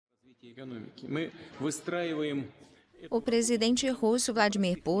O presidente russo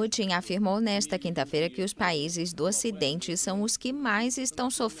Vladimir Putin afirmou nesta quinta-feira que os países do Ocidente são os que mais estão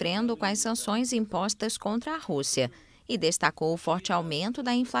sofrendo com as sanções impostas contra a Rússia e destacou o forte aumento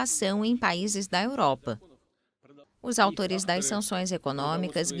da inflação em países da Europa. Os autores das sanções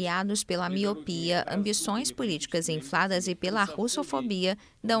econômicas, guiados pela miopia, ambições políticas infladas e pela russofobia,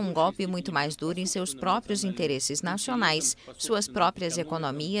 dão um golpe muito mais duro em seus próprios interesses nacionais, suas próprias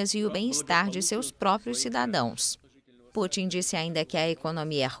economias e o bem-estar de seus próprios cidadãos. Putin disse ainda que a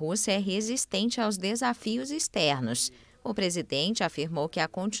economia russa é resistente aos desafios externos. O presidente afirmou que a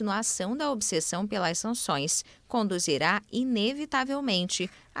continuação da obsessão pelas sanções conduzirá, inevitavelmente,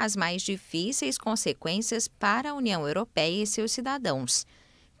 às mais difíceis consequências para a União Europeia e seus cidadãos.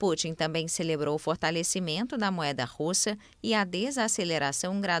 Putin também celebrou o fortalecimento da moeda russa e a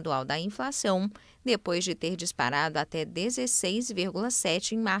desaceleração gradual da inflação, depois de ter disparado até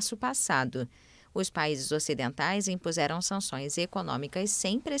 16,7% em março passado. Os países ocidentais impuseram sanções econômicas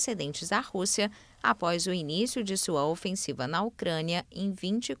sem precedentes à Rússia após o início de sua ofensiva na Ucrânia em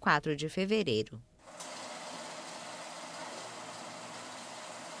 24 de fevereiro.